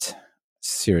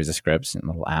series of scripts in a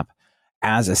little app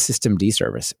as a system D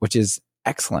service, which is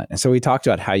excellent. And so we talked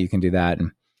about how you can do that.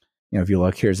 And if you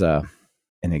look, here's an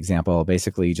example.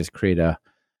 Basically, you just create a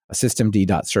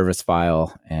systemd.service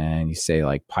file, and you say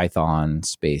like Python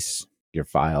space your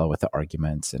file with the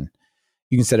arguments, and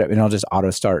you can set it, and it'll just auto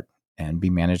start and be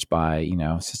managed by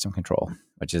system control,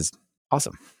 which is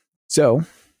awesome. So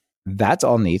that's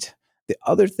all neat. The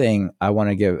other thing I want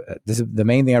to give, the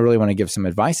main thing I really want to give some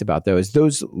advice about, though, is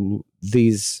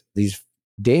these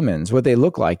daemons. What they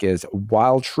look like is,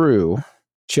 while true,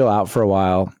 chill out for a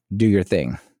while, do your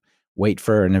thing. Wait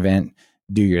for an event,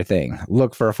 do your thing.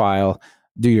 Look for a file,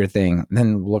 do your thing.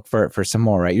 Then look for it for some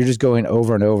more, right? You're just going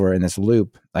over and over in this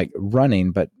loop, like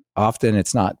running, but often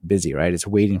it's not busy, right? It's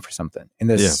waiting for something. In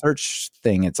the search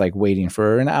thing, it's like waiting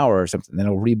for an hour or something. Then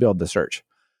it'll rebuild the search.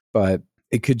 But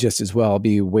it could just as well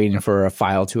be waiting for a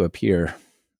file to appear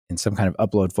in some kind of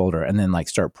upload folder and then like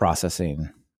start processing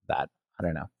that. I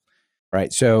don't know.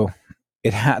 Right. So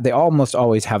they almost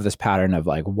always have this pattern of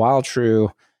like, while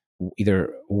true,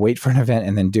 either wait for an event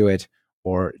and then do it,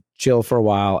 or chill for a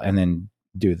while and then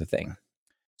do the thing.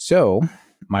 So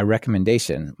my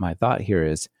recommendation, my thought here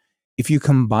is, if you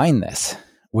combine this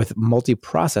with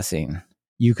multiprocessing,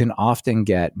 you can often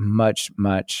get much,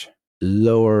 much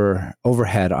lower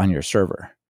overhead on your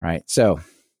server, right? So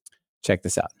check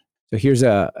this out. So here's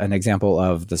an example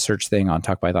of the search thing on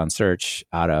TalkPython Search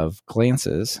out of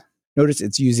Glances. Notice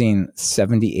it's using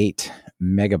 78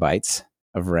 megabytes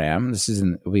of RAM. This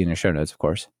will be in your show notes, of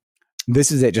course.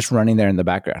 This is it just running there in the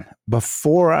background.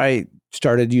 Before I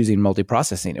started using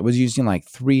multiprocessing, it was using like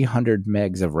 300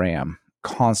 megs of RAM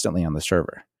constantly on the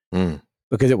server,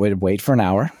 because it would wait for an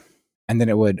hour, and then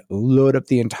it would load up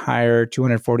the entire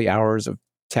 240 hours of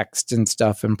text and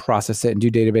stuff and process it and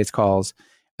do database calls,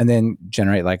 and then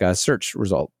generate like a search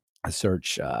result, a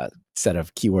search set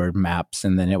of keyword maps,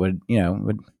 and then it would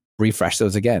refresh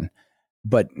those again.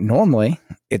 But normally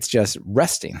it's just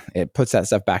resting. It puts that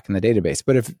stuff back in the database.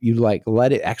 But if you like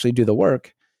let it actually do the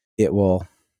work, it will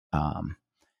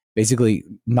basically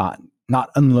not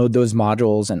unload those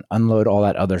modules and unload all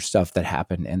that other stuff that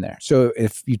happened in there. So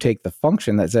if you take the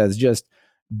function that says just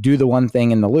do the one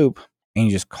thing in the loop, and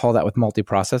you just call that with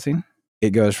multiprocessing,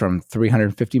 it goes from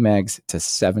 350 megs to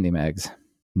 70 megs,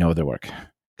 no other work.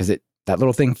 Because that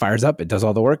little thing fires up, it does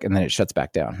all the work, and then it shuts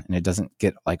back down, and it doesn't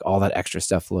get like all that extra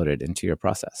stuff loaded into your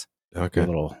process. Okay. A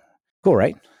little cool,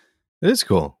 right? It is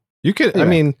cool. You could, anyway. I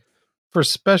mean, for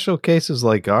special cases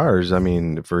like ours, I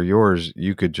mean, for yours,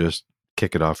 you could just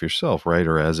kick it off yourself, right?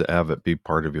 Or have it be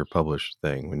part of your published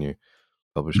thing when you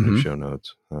publish new show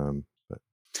notes.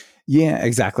 Yeah,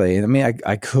 exactly. I mean,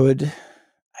 I could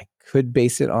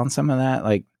base it on some of that.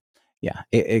 Like, yeah,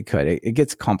 it could. It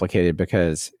gets complicated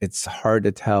because it's hard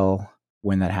to tell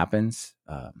when that happens.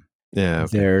 Okay.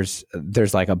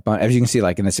 There's like a bunch, as you can see,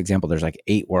 like in this example, there's like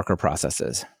 8 worker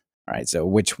processes. All right. So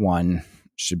which one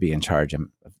should be in charge of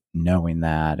knowing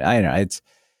that? I don't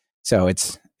know.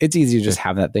 It's easy to just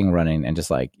have that thing running and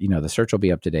just like, the search will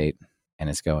be up to date and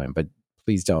it's going, but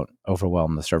please don't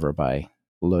overwhelm the server by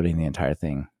loading the entire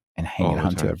thing and hanging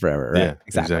onto it forever. Right? Yeah,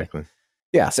 exactly.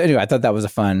 Yeah. So anyway, I thought that was a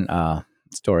fun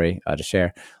story to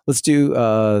share. Let's do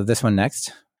this one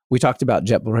next. We talked about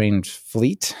JetBrains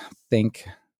Fleet. Think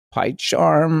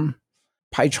PyCharm.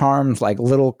 PyCharm's like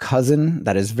little cousin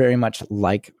that is very much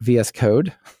like VS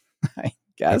Code, I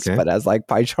guess, but as like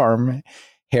PyCharm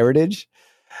heritage.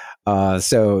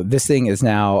 So this thing is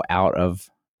now out of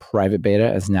private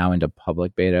beta, is now into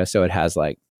public beta. So it has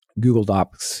like Google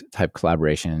Docs type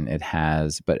collaboration. It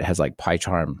has like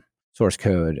PyCharm source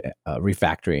code,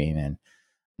 refactoring, and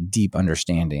deep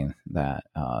understanding that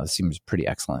seems pretty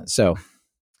excellent. So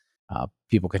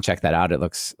people can check that out. It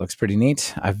looks pretty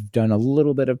neat. I've done a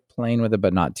little bit of playing with it,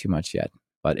 but not too much yet.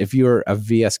 But if you're a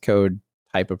VS Code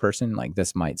type of person, like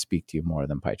this might speak to you more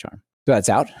than PyCharm. So that's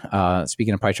out.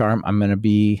 Speaking of PyCharm, I'm going to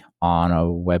be on a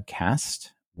webcast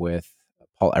with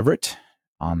Paul Everett.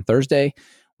 On Thursday,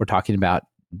 we're talking about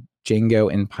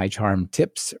Django and PyCharm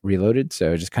tips reloaded.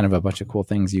 So just kind of a bunch of cool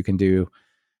things you can do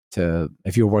to,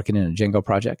 if you're working in a Django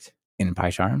project in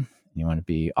PyCharm, and you want to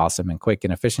be awesome and quick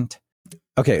and efficient.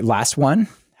 Okay, last one.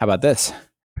 How about this?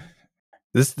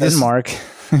 This Mark,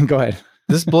 go ahead.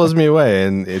 This blows me away,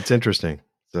 and it's interesting.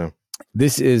 So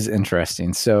this is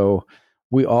interesting. So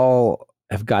we all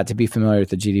have got to be familiar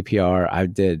with the GDPR. I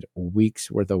did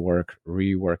weeks worth of work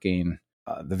reworking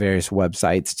the various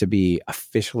websites to be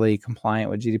officially compliant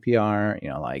with GDPR.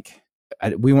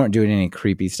 We weren't doing any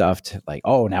creepy stuff to like,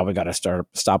 oh, now we got to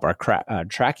stop our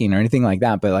tracking or anything like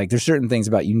that. But like, there's certain things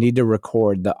about you need to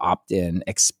record the opt-in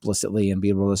explicitly and be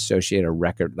able to associate a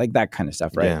record, like that kind of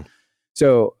stuff, right? Yeah.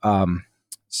 So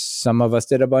some of us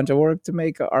did a bunch of work to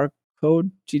make our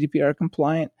code GDPR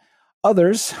compliant.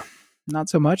 Others, not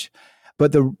so much.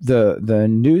 But the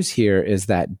news here is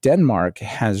that Denmark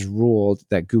has ruled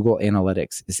that Google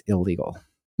Analytics is illegal.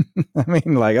 I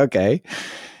mean, like, okay.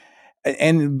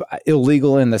 And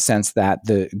illegal in the sense that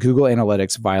the Google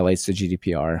Analytics violates the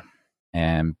GDPR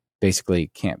and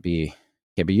basically can't be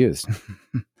used.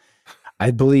 I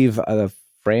believe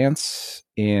France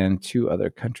and 2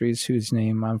 other countries whose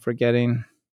name I'm forgetting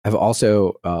have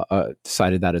also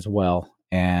decided that as well.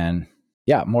 And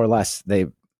yeah, more or less,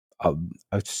 a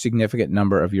significant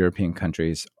number of European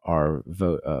countries are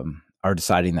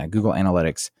deciding that Google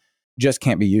Analytics just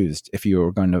can't be used if you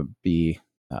are going to be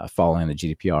following the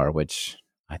GDPR, which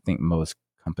I think most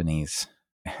companies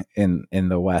in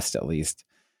the West, at least,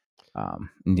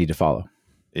 need to follow.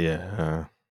 Yeah.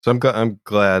 So I'm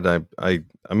glad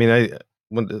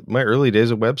when my early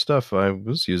days of web stuff, I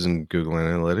was using Google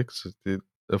Analytics.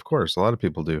 Of course, a lot of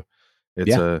people do.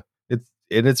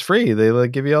 It's free. They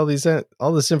like give you all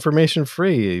this information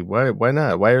free. Why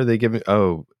not? Why are they giving?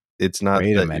 Oh, it's not.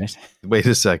 Wait a minute. Wait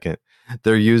a second.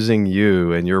 They're using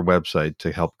you and your website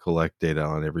to help collect data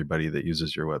on everybody that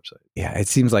uses your website. Yeah, it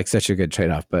seems like such a good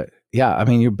trade-off. But yeah, I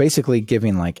mean, you're basically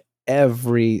giving like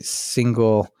every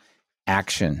single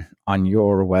action on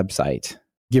your website,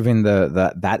 giving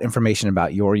that information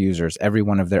about your users, every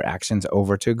one of their actions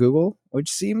over to Google, which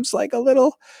seems like a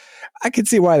little, I could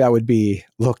see why that would be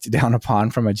looked down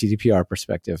upon from a GDPR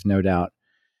perspective, no doubt.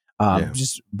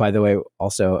 Just by the way,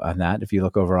 also on that, if you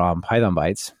look over on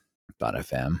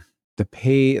pythonbytes.fm, the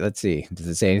pay, let's see, does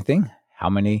it say anything? How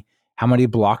many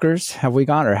blockers have we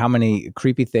got, or how many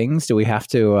creepy things do we have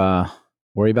to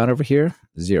worry about over here?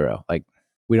 0. Like,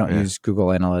 we don't use Google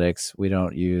Analytics. We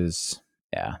don't use,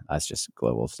 that's just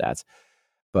global stats.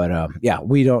 But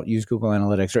we don't use Google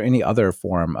Analytics or any other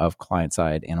form of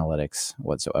client-side analytics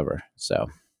whatsoever. So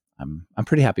I'm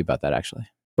pretty happy about that, actually.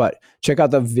 But check out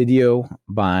the video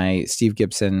by Steve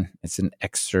Gibson. It's an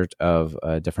excerpt of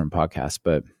a different podcast,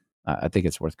 but I think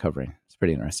it's worth covering. It's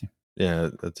pretty interesting. Yeah,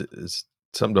 it's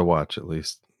something to watch at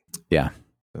least. Yeah.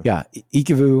 Yeah.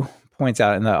 Ikavu points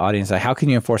out in the audience, like, how can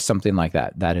you enforce something like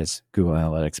that? That is Google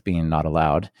Analytics being not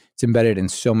allowed. It's embedded in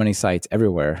so many sites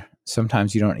everywhere.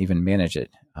 Sometimes you don't even manage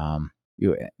it.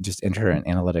 You just enter an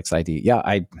analytics ID.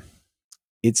 Yeah,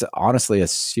 it's honestly a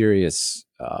serious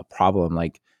problem.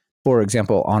 Like, for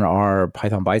example, on our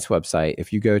Python Bytes website,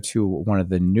 if you go to one of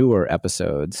the newer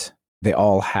episodes, they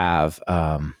all have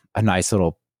a nice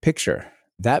little picture.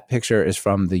 That picture is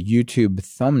from the YouTube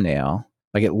thumbnail.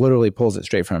 Like, it literally pulls it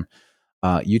straight from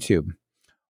YouTube.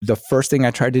 The first thing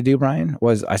I tried to do, Brian,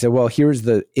 was I said, well, here's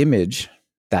the image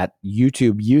that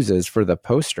YouTube uses for the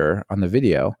poster on the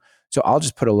video. So I'll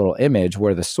just put a little image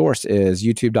where the source is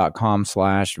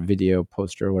youtube.com/video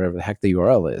poster, whatever the heck the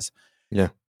URL is. Yeah.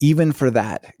 Even for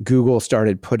that, Google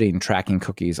started putting tracking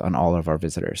cookies on all of our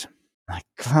visitors. Like,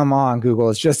 come on, Google,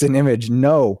 it's just an image.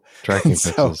 No. Tracking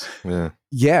pixels. Yeah.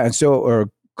 Yeah. And so, or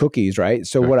cookies, right?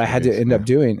 So what I had to end up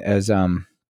doing is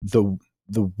the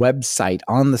website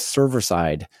on the server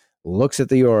side looks at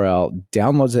the URL,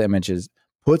 downloads the images,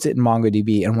 puts it in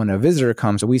MongoDB. And when a visitor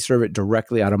comes, we serve it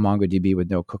directly out of MongoDB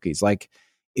with no cookies. Like,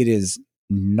 it is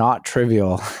not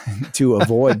trivial to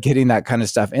avoid getting that kind of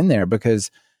stuff in there,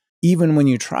 because even when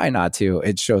you try not to,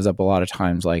 it shows up a lot of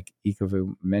times, like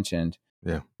Ikavu mentioned.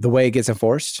 Yeah. The way it gets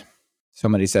enforced,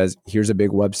 somebody says, here's a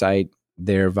big website,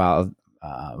 they're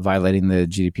violating the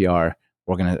GDPR.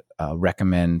 We're going to I'm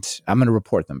going to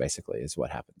report them, basically, is what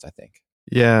happens, I think.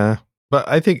 Yeah. But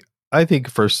I think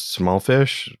for small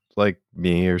fish like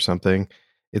me or something,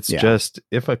 it's just,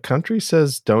 if a country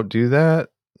says don't do that,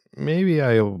 maybe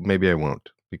I won't,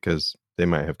 because they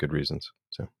might have good reasons.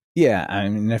 So yeah, I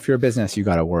mean, if you're a business, you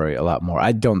got to worry a lot more.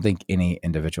 I don't think any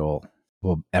individual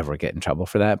will ever get in trouble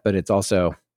for that, but it's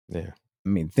also, I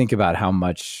mean, think about how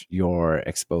much you're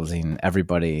exposing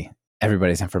everybody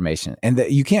everybody's information. And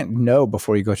that you can't know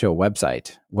before you go to a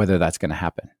website whether that's going to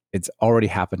happen. It's already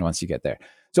happened once you get there.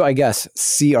 So I guess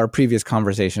see our previous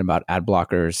conversation about ad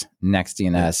blockers, next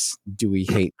DNS. Do we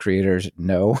hate creators?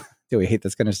 No. Do we hate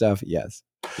this kind of stuff? Yes.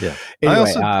 Yeah.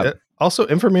 Anyway, Also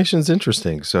information is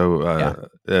interesting. So,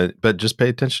 but just pay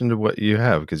attention to what you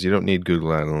have, because you don't need Google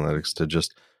Analytics to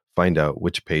just find out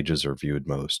which pages are viewed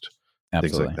most.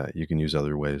 Absolutely. Things like that. You can use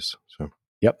other ways. So,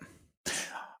 yep.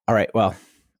 All right. Well,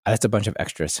 that's a bunch of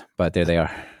extras, but there they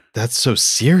are. That's so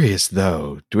serious,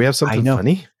 though. Do we have something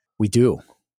funny? We do.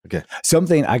 Okay.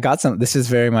 I got some. This is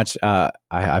very much.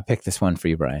 I picked this one for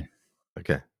you, Brian.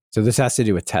 Okay. So this has to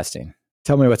do with testing.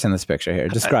 Tell me what's in this picture here.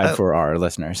 Describe for our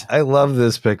listeners. I love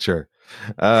this picture.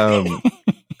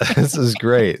 This is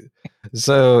great.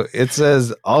 So it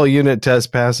says all unit tests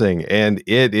passing, and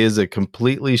it is a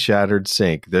completely shattered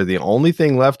sink. They're the only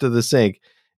thing left of the sink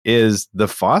is the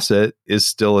faucet is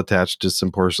still attached to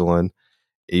some porcelain.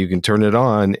 You can turn it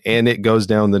on and it goes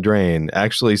down the drain.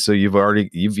 Actually, so you've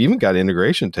even got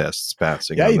integration tests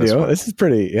passing. Yeah, you do. This is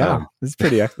pretty. Yeah, this is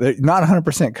pretty. Not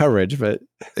 100% coverage, but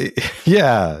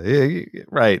yeah,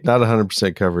 right. Not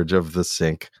 100% coverage of the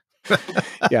sink.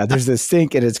 Yeah, there's this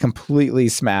sink and it's completely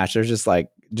smashed. There's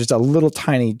just a little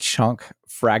tiny chunk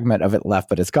fragment of it left,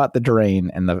 but it's got the drain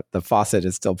and the faucet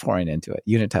is still pouring into it.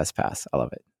 Unit test pass. I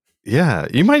love it. Yeah,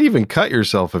 you might even cut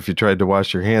yourself if you tried to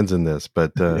wash your hands in this,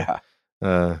 but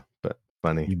but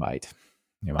funny. You might.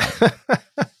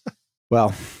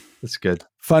 Well, that's good.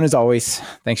 Fun as always.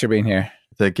 Thanks for being here.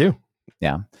 Thank you.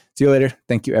 Yeah. See you later.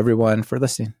 Thank you everyone for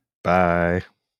listening. Bye.